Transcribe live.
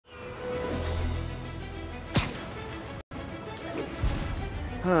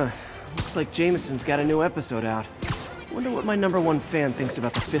Huh. Looks like Jameson's got a new episode out. Wonder what my #1 fan thinks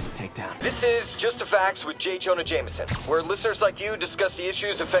about the Fisk takedown. This is Just the Facts with J. Jonah Jameson, where listeners like you discuss the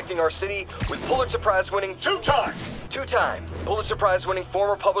issues affecting our city with Pulitzer Prize-winning two-time Pulitzer Prize-winning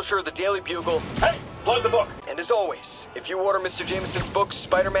former publisher of the Daily Bugle. Hey, plug the book. And as always, if you order Mr. Jameson's book,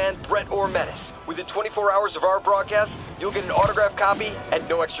 Spider-Man, Threat or Menace, within 24 hours of our broadcast, you'll get an autographed copy at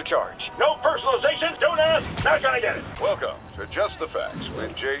no extra charge. No personalizations, don't ask, not gonna get it. Welcome to Just the Facts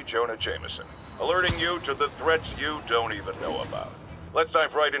with J. Jonah Jameson, alerting you to the threats you don't even know about. Let's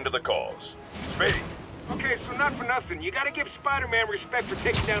dive right into the calls. Speedy. Okay, so not for nothing. You gotta give Spider-Man respect for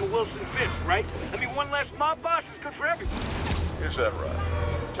taking down Wilson Fisk, right? I mean, one less mob boss is good for everyone. Is that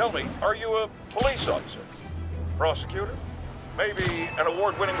right? Tell me, are you a police officer? Prosecutor? Maybe an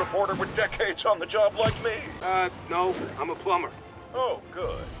award-winning reporter with decades on the job like me? No, I'm a plumber. Oh,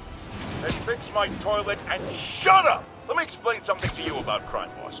 good. Then fix my toilet and shut up! Let me explain something to you about crime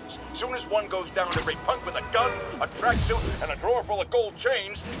bosses. Soon as one goes down, every punk with a gun, a tracksuit, and a drawer full of gold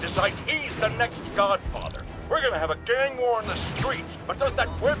chains decides he's the next godfather. We're gonna have a gang war in the streets, but does that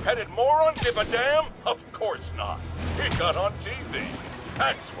whip-headed moron give a damn? Of course not. He got on TV.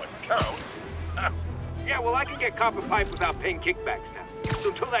 That's what counts. Yeah, well, I can get copper pipe without paying kickbacks now. So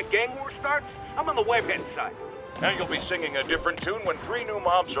until that gang war starts, I'm on the webhead side. And you'll be singing a different tune when 3 new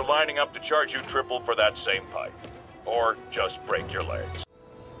mobs are lining up to charge you triple for that same pipe. Or just break your legs.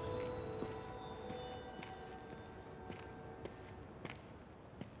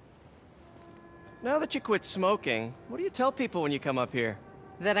 Now that you quit smoking, what do you tell people when you come up here?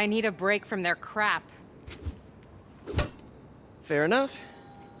 That I need a break from their crap. Fair enough.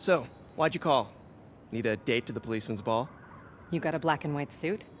 So, why'd you call? Need a date to the policeman's ball? You got a black and white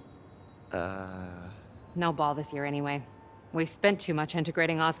suit? No ball this year anyway. We spent too much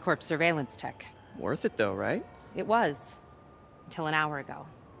integrating Oscorp's surveillance tech. Worth it though, right? It was. Until an hour ago.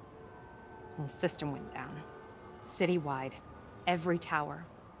 The system went down. Citywide. Every tower.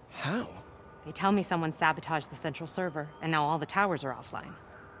 How? They tell me someone sabotaged the central server, and now all the towers are offline.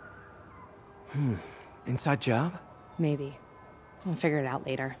 Inside job? Maybe. I'll figure it out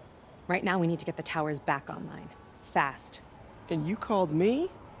later. Right now we need to get the towers back online. Fast. And you called me?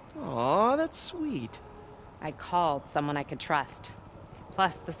 Aw, that's sweet. I called someone I could trust.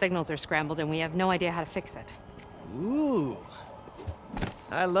 Plus, the signals are scrambled and we have no idea how to fix it. Ooh.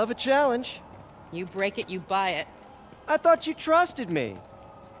 I love a challenge. You break it, you buy it. I thought you trusted me.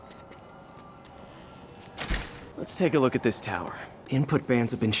 Let's take a look at this tower. Input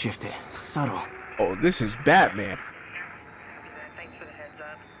bands have been shifted. Subtle. Oh, this is Batman. Thanks for the heads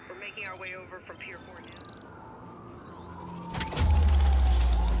up. We're making our way over from Pier 4 now.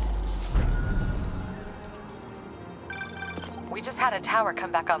 We just had a tower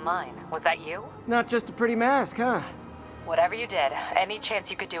come back online. Was that you? Not just a pretty mask, huh? Whatever you did, any chance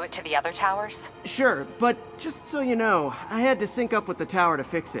you could do it to the other towers? Sure, but just so you know, I had to sync up with the tower to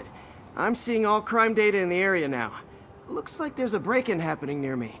fix it. I'm seeing all crime data in the area now. Looks like there's a break-in happening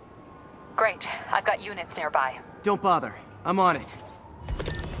near me. Great. I've got units nearby. Don't bother. I'm on it.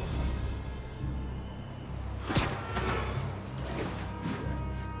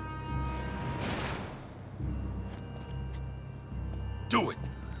 Do it.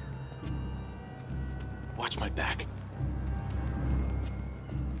 Watch my back.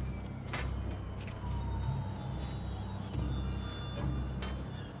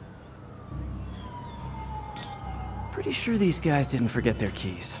 Pretty sure these guys didn't forget their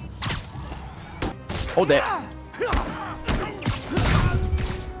keys. Hold that.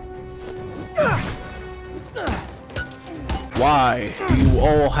 Why do you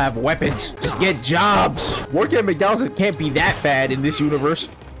all have weapons? Just get jobs. Working at McDonald's can't be that bad in this universe.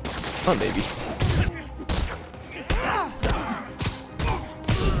 Oh, maybe.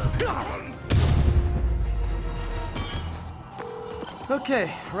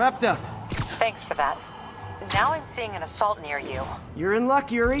 Okay, wrapped up. Thanks for that. Now I'm seeing an assault near you. You're in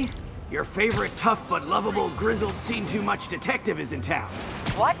luck, Yuri. Your favorite tough but lovable, grizzled, seen-too-much detective is in town.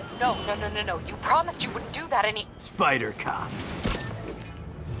 What? No. You promised you wouldn't do that Spider Cop.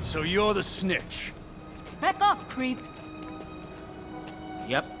 So you're the snitch. Back off, creep.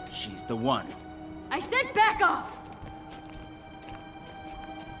 Yep, she's the one. I said back off!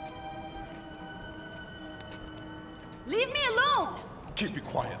 Leave me alone! Keep it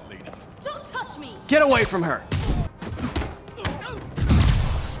quiet, lady. Don't touch me! Get away from her!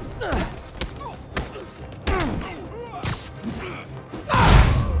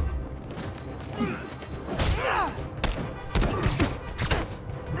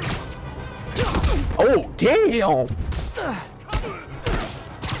 Oh, damn!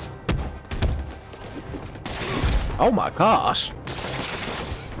 Oh my gosh.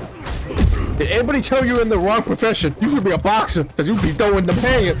 Did anybody tell you you're in the wrong profession? You should be a boxer, because you'd be throwing the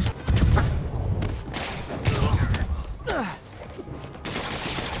hands.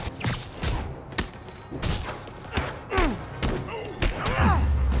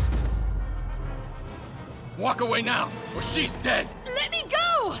 Walk away now, or she's dead. Let me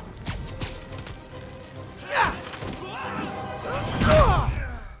go!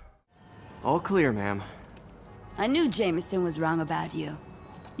 All clear, ma'am. I knew Jameson was wrong about you.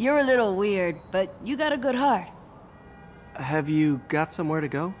 You're a little weird, but you got a good heart. Have you got somewhere to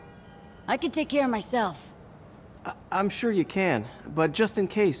go? I can take care of myself. I'm sure you can, but just in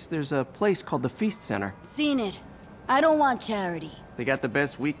case, there's a place called the Feast Center. Seen it. I don't want charity. They got the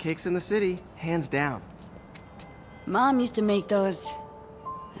best wheat cakes in the city, hands down. Mom used to make those.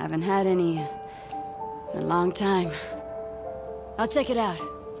 Haven't had any in a long time. I'll check it out.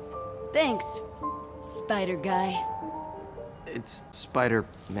 Thanks, Spider Guy. It's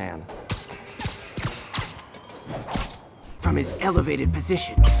Spider-Man. From his elevated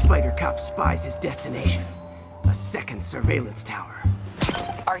position, Spider Cop spies his destination. A second surveillance tower.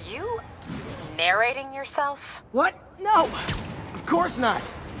 Are you narrating yourself? What? No! Of course not!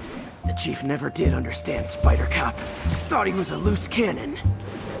 The chief never did understand Spider Cop. Thought he was a loose cannon.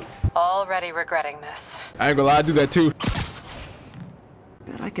 Already regretting this. I ain't gonna lie, I do that too.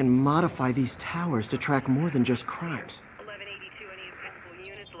 Bet I can modify these towers to track more than just crimes. 1182, I need principal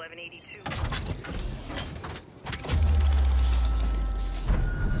units, 1182.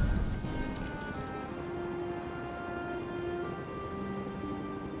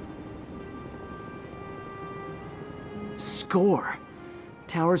 Score!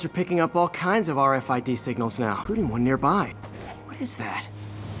 Towers are picking up all kinds of RFID signals now, including one nearby. What is that?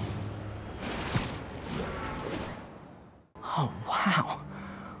 Oh, wow.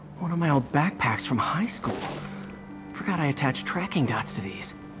 One of my old backpacks from high school. Forgot I attached tracking dots to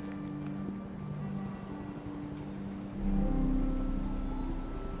these.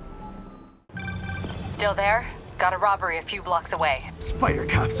 Still there? Got a robbery a few blocks away. Spider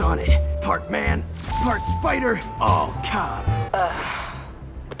Cop's on it. Part man, part spider, all cop.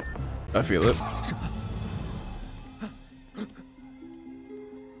 I feel it.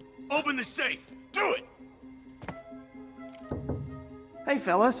 Open the safe. Do it. Hey,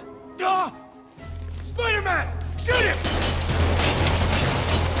 fellas. Ah! Spider-Man! Shoot him!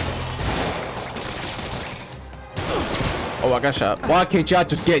 Oh, I got shot. Why can't y'all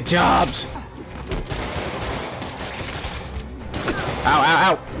just get jobs? Ow,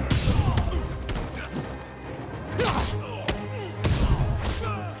 ow, ow.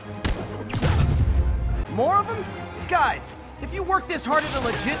 More of them? Guys, if you worked this hard at a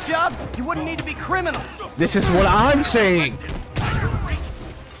legit job, you wouldn't need to be criminals. This is what I'm saying.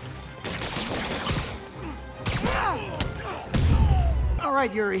 All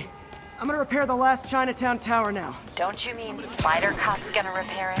right, Yuri. I'm gonna repair the last Chinatown tower now. Don't you mean Spider Cop's gonna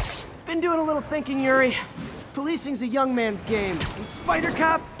repair it? Been doing a little thinking, Yuri. Policing's a young man's game, and Spider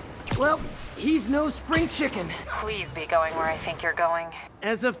Cop, well, he's no spring chicken. Please be going where I think you're going.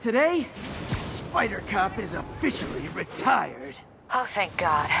 As of today, Spider Cop is officially retired. Oh, thank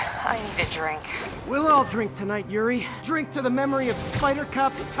God. I need a drink. We'll all drink tonight, Yuri. Drink to the memory of Spider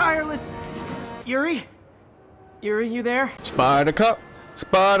Cop's tireless... Yuri? Yuri, you there? Spider Cop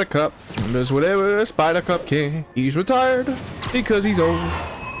does whatever Spider Cop can. He's retired because he's old.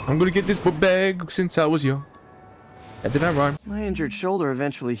 I'm gonna get this book bag since I was young. That did not rhyme. My injured shoulder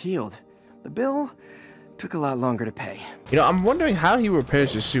eventually healed. The bill took a lot longer to pay. You know, I'm wondering how he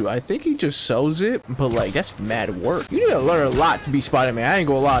repairs his suit. I think he just sews it, but like, that's mad work. You need to learn a lot to be Spider-Man. I ain't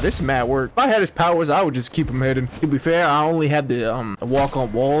gonna lie, this is mad work. If I had his powers, I would just keep him hidden. To be fair, I only have the walk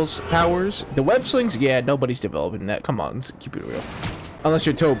on walls powers. The web slings, yeah, nobody's developing that. Come on, let's keep it real. Unless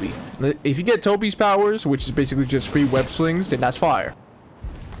you're Toby. If you get Toby's powers, which is basically just free web slings, then that's fire.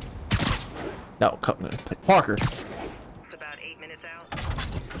 No, Parker. It's about 8 minutes out.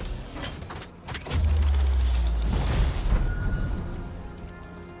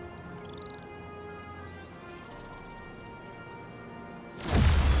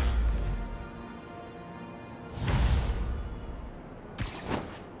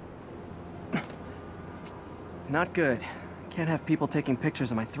 Not good. Can't have people taking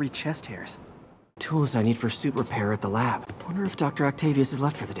pictures of my 3 chest hairs. Tools I need for suit repair at the lab. Wonder if Dr. Octavius is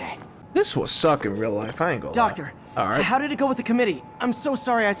left for the day. This will suck in real life, I ain't gonna lie. Doctor, Alright. How did it go with the committee? I'm so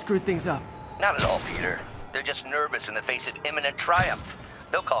sorry I screwed things up. Not at all, Peter. They're just nervous in the face of imminent triumph.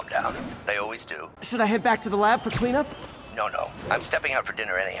 They'll calm down. They always do. Should I head back to the lab for cleanup? No. I'm stepping out for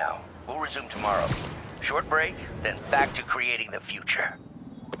dinner anyhow. We'll resume tomorrow. Short break, then back to creating the future.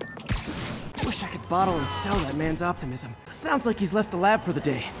 Wish Wish I could bottle and sell that man's optimism. Sounds like he's left the lab for the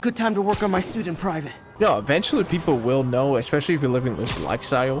day. Good time to work on my suit in private. No, eventually people will know, especially if you're living this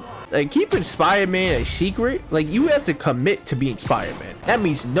lifestyle. Like, keeping Spider-Man a secret, like, you have to commit to being Spider-Man. That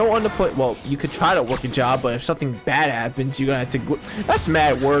means no unemployment. Well, you could try to work a job, but if something bad happens, you're gonna have to. That's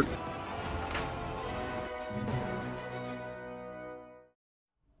mad work.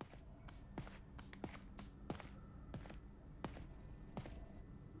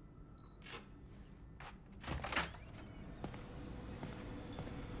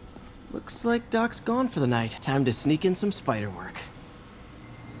 Looks like Doc's gone for the night. Time to sneak in some spider work.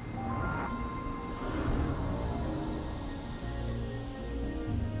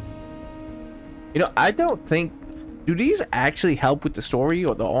 You know, I don't think... Do these actually help with the story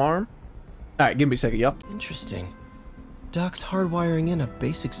or the arm? Alright, give me a second, yup. Interesting. Doc's hardwiring in a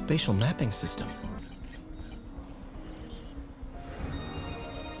basic spatial mapping system.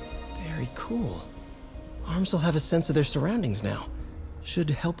 Very cool. Arms will have a sense of their surroundings now.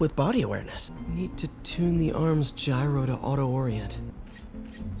 Should help with body awareness. Need to tune the arm's gyro to auto-orient.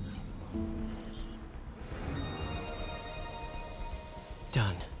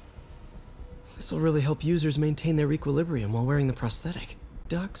 Done. This will really help users maintain their equilibrium while wearing the prosthetic.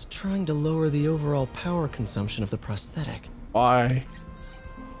 Doc's trying to lower the overall power consumption of the prosthetic. Why?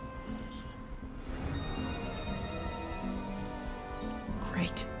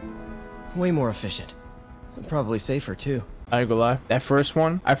 Great. Way more efficient. And probably safer, too. I ain't gonna lie. That first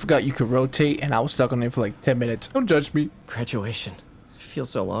one, I forgot you could rotate, and I was stuck on it for like 10 minutes. Don't judge me. Graduation. Feels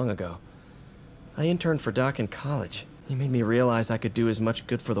so long ago. I interned for Doc in college. He made me realize I could do as much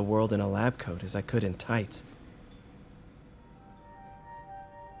good for the world in a lab coat as I could in tights.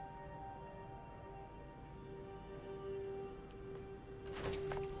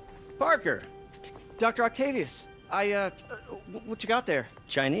 Parker! Dr. Octavius, what you got there?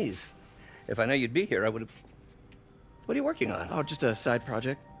 Chinese. If I know you'd be here, I would have... What are you working on? Oh, just a side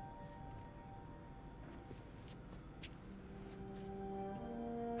project.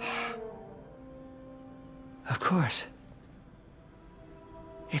 Of course.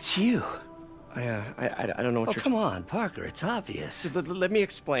 It's you. I don't know what you're... come on, Parker, it's obvious. Just let me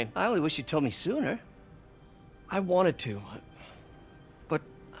explain. I only wish you'd told me sooner. I wanted to, but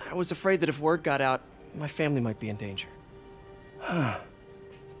I was afraid that if word got out, my family might be in danger. Huh.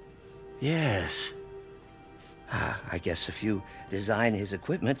 Yes. I guess if you design his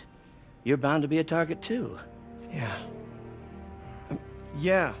equipment, you're bound to be a target too. Yeah.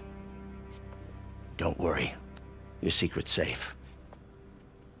 Yeah. Don't worry. Your secret's safe.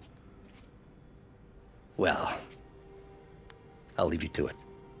 Well, I'll leave you to it.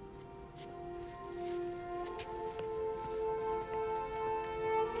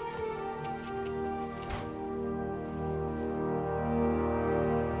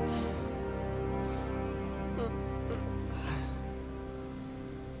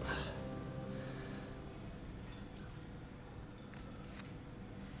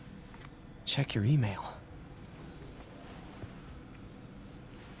 Check your email.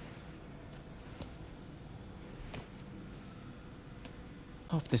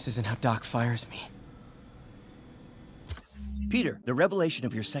 Hope this isn't how Doc fires me. Peter, the revelation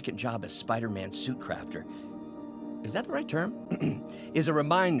of your second job as Spider-Man suit crafter, is that the right term? Is a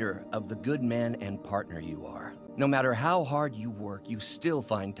reminder of the good man and partner you are. No matter how hard you work, you still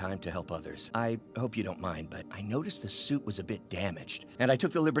find time to help others. I hope you don't mind, but I noticed the suit was a bit damaged, and I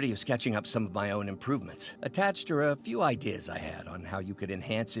took the liberty of sketching up some of my own improvements. Attached are a few ideas I had on how you could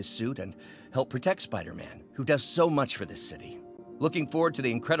enhance his suit and help protect Spider-Man, who does so much for this city. Looking forward to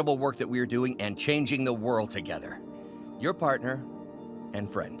the incredible work that we are doing and changing the world together. Your partner and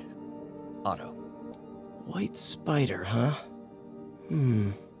friend, Otto. White spider, huh?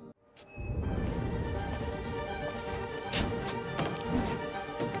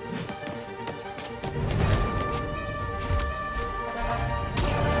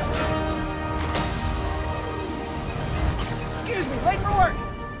 Excuse me, late for work!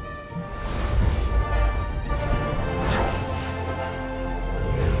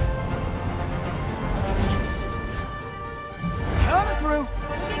 Coming through!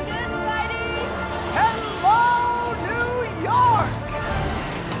 Looking good, Spidey! Hello, New York!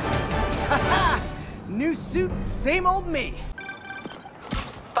 Haha! New suit, same old me.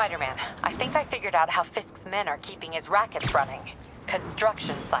 Spider-Man, I think I figured out how Fisk's men are keeping his rackets running.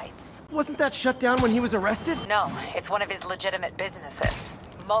 Construction sites. Wasn't that shut down when he was arrested? No, it's one of his legitimate businesses.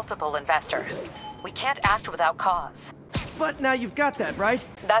 Multiple investors. We can't act without cause. But now you've got that, right?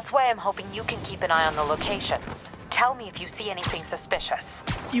 That's why I'm hoping you can keep an eye on the locations. Tell me if you see anything suspicious.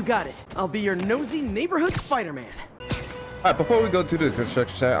 You got it. I'll be your nosy neighborhood Spider-Man. Alright, before we go to the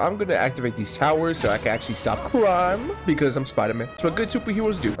construction site, I'm gonna activate these towers so I can actually stop crime because I'm Spider-Man. That's what good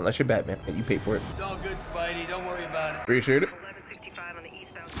superheroes do, unless you're Batman and you pay for it. It's all good, Spidey. Don't worry about it. Appreciate it. 1165 on the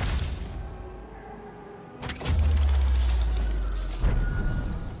eastbound.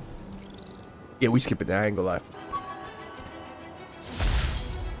 Yeah, we skip it there, I ain't gonna lie.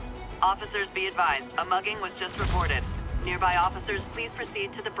 Officers be advised, a mugging was just reported. Nearby officers, please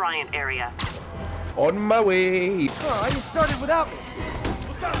proceed to the Bryant area. On my way. Oh, you started without me.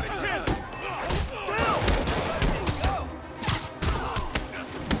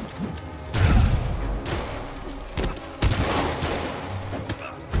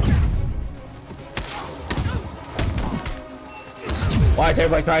 Why is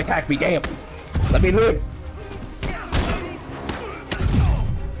everybody trying to attack me? Damn. Let me live.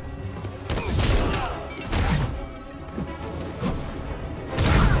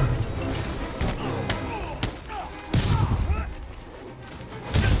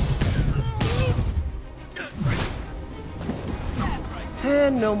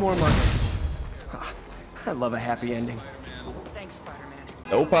 And no more money. I love a happy ending. Thanks, Spider-Man.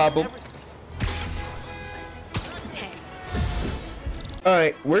 No problem.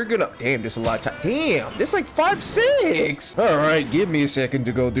 Alright, we're gonna... Damn, there's a lot of time. Damn, there's like 5, 6. Alright, give me a second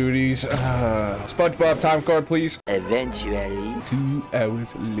to go do these. SpongeBob time card, please. Eventually. 2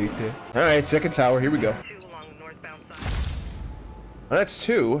 hours later. Alright, second tower. Here we go. Well, that's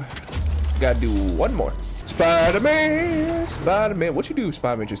 2. Gotta do 1 more. Spider-Man! Spider-Man. What you do if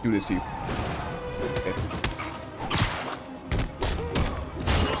Spider-Man just do this to you? Okay.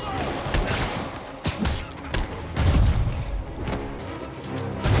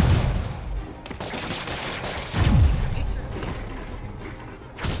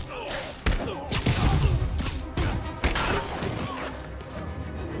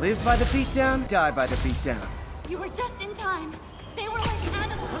 Live by the beatdown, die by the beatdown. You were just in time. They were like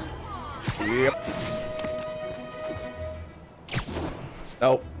animals. Yep.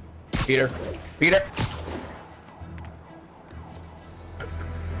 Oh. Peter. Peter.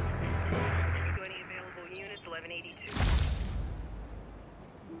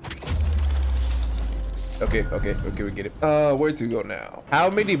 Okay, we get it. Where to go now?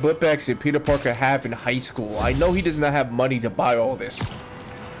 How many book bags did Peter Parker have in high school? I know he does not have money to buy all this.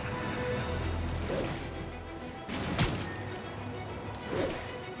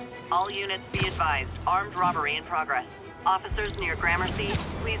 All units be advised, armed robbery in progress. Officers near Gramercy,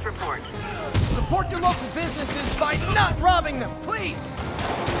 please report. Support your local businesses by not robbing them, please!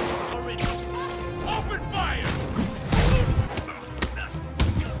 Open fire!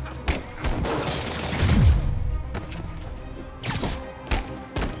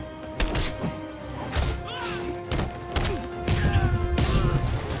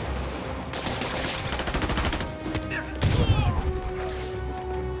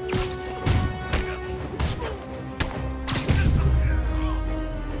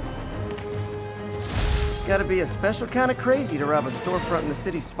 Gotta be a special kind of crazy to rob a storefront in the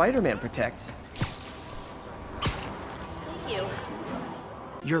city Spider-Man protects. Thank you.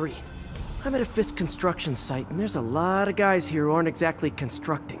 Yuri, I'm at a Fisk construction site, and there's a lot of guys here who aren't exactly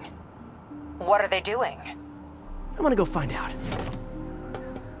constructing. What are they doing? I'm gonna go find out.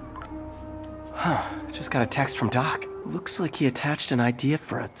 Huh, just got a text from Doc. Looks like he attached an idea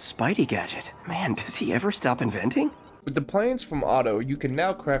for a Spidey gadget. Man, does he ever stop inventing? With the plans from Otto, you can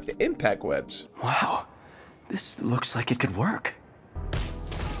now craft impact webs. Wow, this looks like it could work.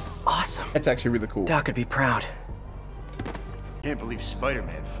 Awesome. That's actually really cool. Doc could be proud. Can't believe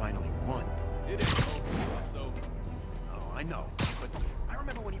Spider-Man finally won. It is. Oh, I know. But I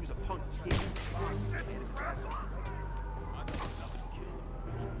remember when he was a punk kid.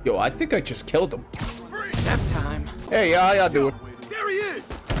 Yo, I think I just killed him. Nap time. Hey, how y'all doing? There he is!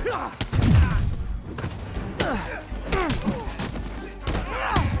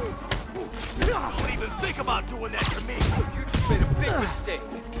 Don't even think about doing that to me! You just made a big mistake!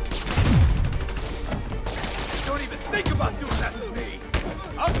 Don't even think about doing that to me!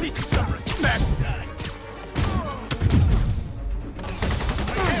 I'll teach you some respect!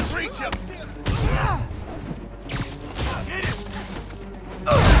 I can't reach him! Get him!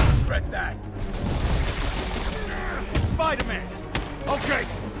 Regret that! Spider-Man! Okay!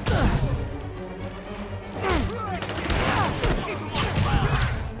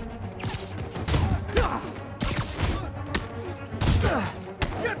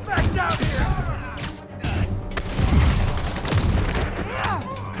 Get back down here!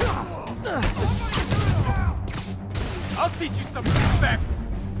 I'll teach you some respect!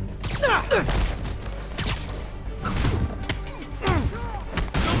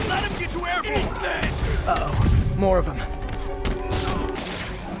 Don't let him get you airborne! Uh-oh, more of them.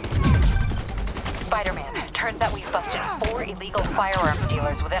 Turns out we've busted 4 illegal firearms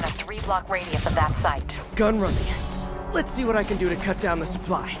dealers within a 3-block radius of that site. Gun running. Let's see what I can do to cut down the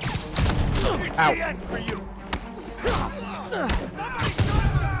supply. Ow.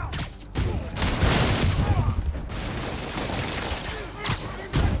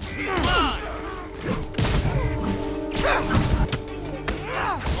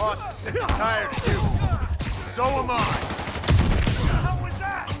 Boss is sick and tired of you. So am I. How was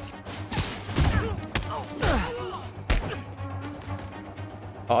that?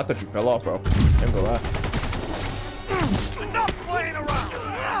 Oh, I thought you fell off, bro. I'm gonna lie. Enough playing around.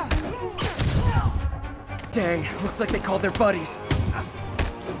 Dang, looks like they called their buddies.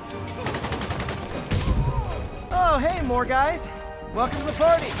 Oh, hey, more guys. Welcome to the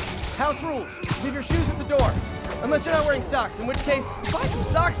party. House rules. Leave your shoes at the door. Unless you're not wearing socks, in which case, buy some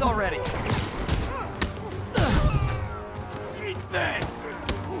socks already. Eat that.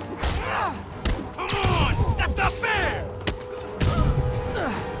 Come on, that's not fair.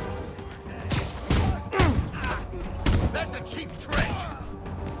 That's a cheap trick.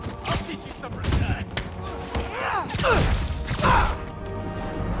 I'll teach you some respect.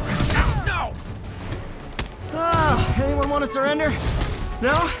 No. Anyone want to surrender?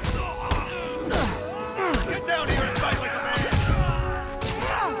 No? Get down here and fight like a man.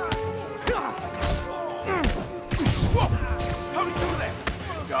 Whoa! How'd he do that?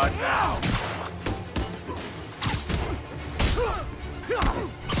 God, now.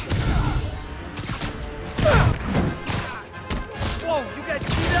 Whoa, you guys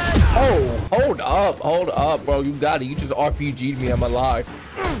see that? Oh, hold up, bro. You got it. You just RPG'd me. I'm alive.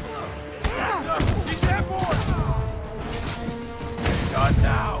 Get that boy. God,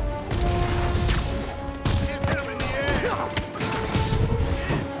 now. Hit him in the air.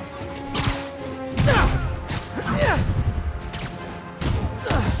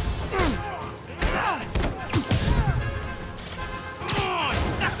 Come on,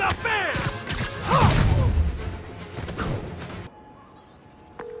 that's not fair.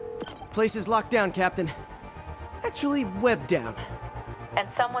 Place is locked down, Captain. Actually, webbed down. And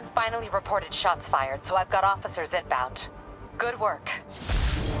someone finally reported shots fired, so I've got officers inbound. Good work.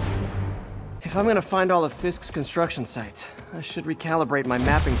 If I'm gonna find all of Fisk's construction sites, I should recalibrate my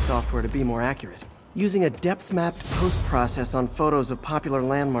mapping software to be more accurate. Using a depth-mapped post-process on photos of popular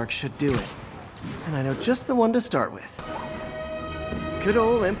landmarks should do it. And I know just the one to start with. Good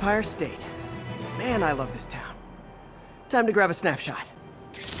old Empire State. Man, I love this town. Time to grab a snapshot.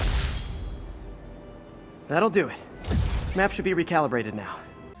 That'll do it. Map should be recalibrated now.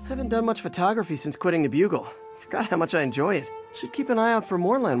 Haven't done much photography since quitting the Bugle. Forgot how much I enjoy it. Should keep an eye out for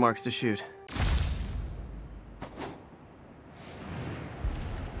more landmarks to shoot.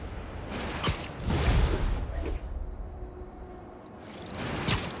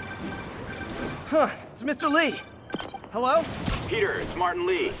 Huh, it's Mr. Lee. Hello? Peter, it's Martin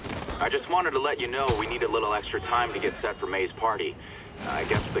Lee. I just wanted to let you know we need a little extra time to get set for May's party. I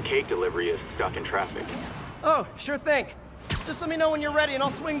guess the cake delivery is stuck in traffic. Oh, sure thing. Just let me know when you're ready and I'll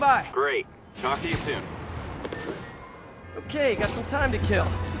swing by. Great. Talk to you soon. Okay, got some time to kill.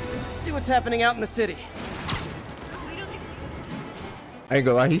 Let's see what's happening out in the city. I ain't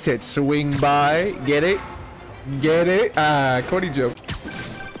gonna lie, he said swing by. Get it? Get it? Cody joke.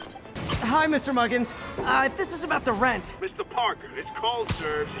 Hi, Mr. Muggins. If this is about the rent... Mr. Parker, this call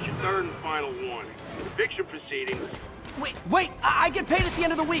serves as your third and final warning. Eviction proceedings... Wait, I get paid at the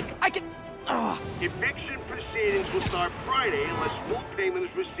end of the week. I can... Eviction proceedings will start Friday unless full payment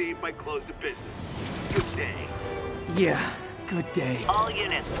is received by close of business. Good day. Yeah, good day. All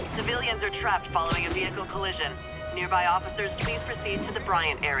units, civilians are trapped following a vehicle collision. Nearby officers, please proceed to the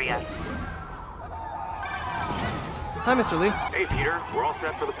Bryant area. Hi, Mr. Lee. Hey, Peter. We're all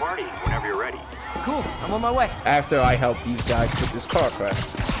set for the party whenever you're ready. Cool, I'm on my way. After I help these guys with this car crash.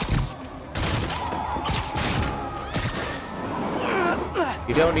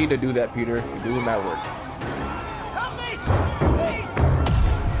 You don't need to do that, Peter. You're doing that work. Help me!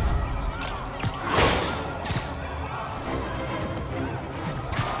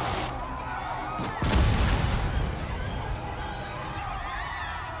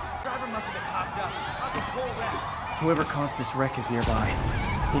 Driver must have been hopped up. Whoever caused this wreck is nearby.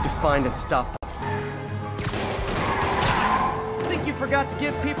 Need to find and stop them. Think you forgot to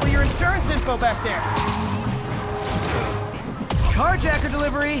give people your insurance info back there. Carjacker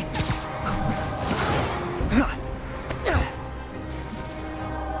delivery!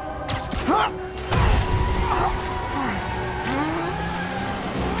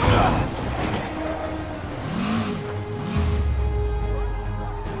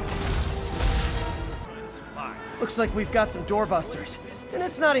 Looks like we've got some doorbusters. And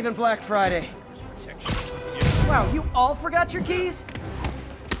it's not even Black Friday. Wow, you all forgot your keys?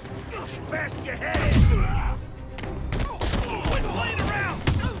 Smash your head in! Quit playing around!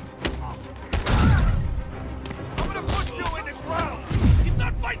 I'm gonna put you in the ground! He's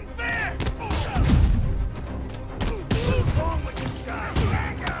not fighting fair! What's wrong with this guy?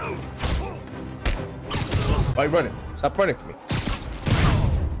 Why are you running? Stop running from me.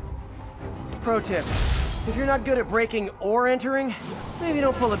 Pro tip. If you're not good at breaking or entering, maybe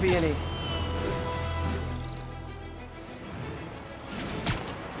don't pull a B&E.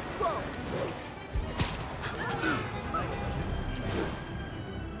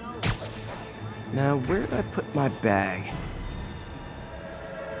 Now, where did I put my bag?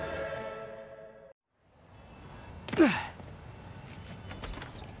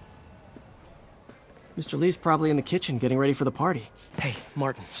 Mr. Lee's probably in the kitchen getting ready for the party. Hey,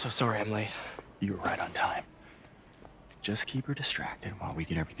 Martin, so sorry I'm late. You were right on time. Just keep her distracted while we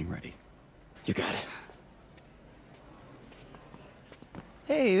get everything ready. You got it.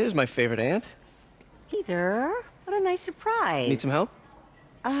 Hey, there's my favorite aunt. Peter, what a nice surprise. Need some help?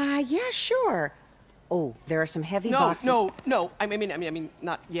 Yeah, sure. Oh, there are some heavy boxes. No. I mean,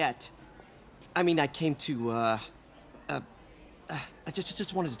 not yet. I mean, I came to, I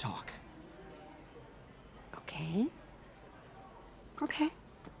just wanted to talk. Okay. Okay.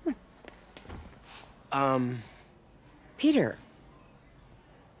 Peter,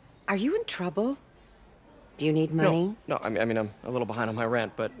 are you in trouble? Do you need money? No, I mean, I'm a little behind on my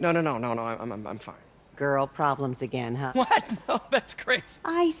rent, but no, I'm fine. Girl problems again, huh? What? No, that's crazy.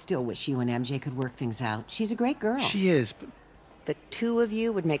 I still wish you and MJ could work things out. She's a great girl. She is, but... The two of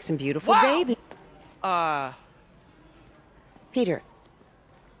you would make some beautiful babies. Peter.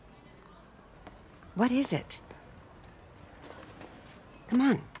 What is it? Come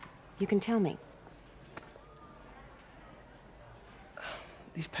on. You can tell me.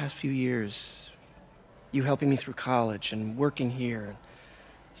 These past few years, you helping me through college and working here, and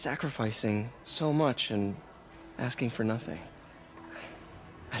sacrificing so much and asking for nothing.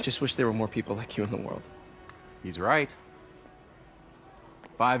 I just wish there were more people like you in the world. He's right.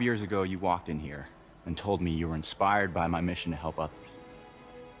 5 years ago, you walked in here and told me you were inspired by my mission to help others.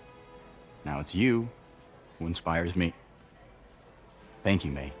 Now it's you who inspires me. Thank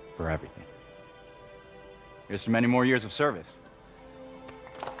you, May, for everything. Here's to many more years of service.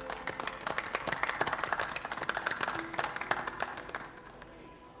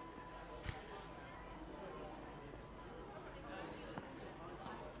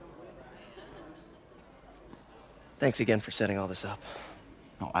 Thanks again for setting all this up.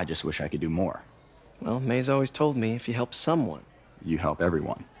 Oh, I just wish I could do more. Well, May's always told me if you help someone, you help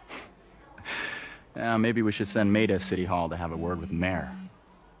everyone. Maybe we should send May to City Hall to have a word with the mayor.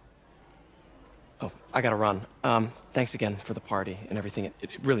 Oh, I gotta run. Thanks again for the party and everything. It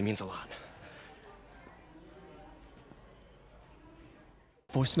really means a lot.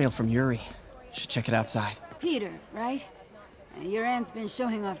 Voicemail from Yuri. Should check it outside. Peter, right? Your aunt's been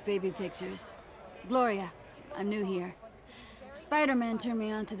showing off baby pictures. Gloria, I'm new here. Spider-Man turned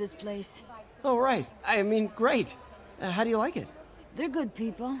me on to this place. Oh, right. I mean, great. How do you like it? They're good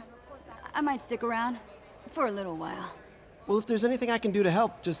people. I might stick around for a little while. Well, if there's anything I can do to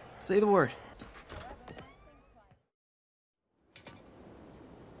help, just say the word.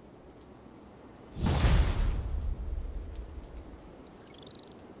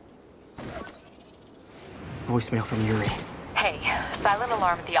 Voicemail from Yuri. Hey, silent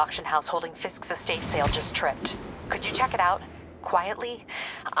alarm at the auction house holding Fisk's estate sale just tripped. Could you check it out? Quietly?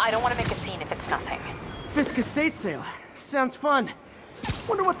 I don't want to make a scene if it's nothing. Fisk estate sale. Sounds fun.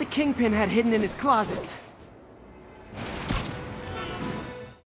 Wonder what the Kingpin had hidden in his closets.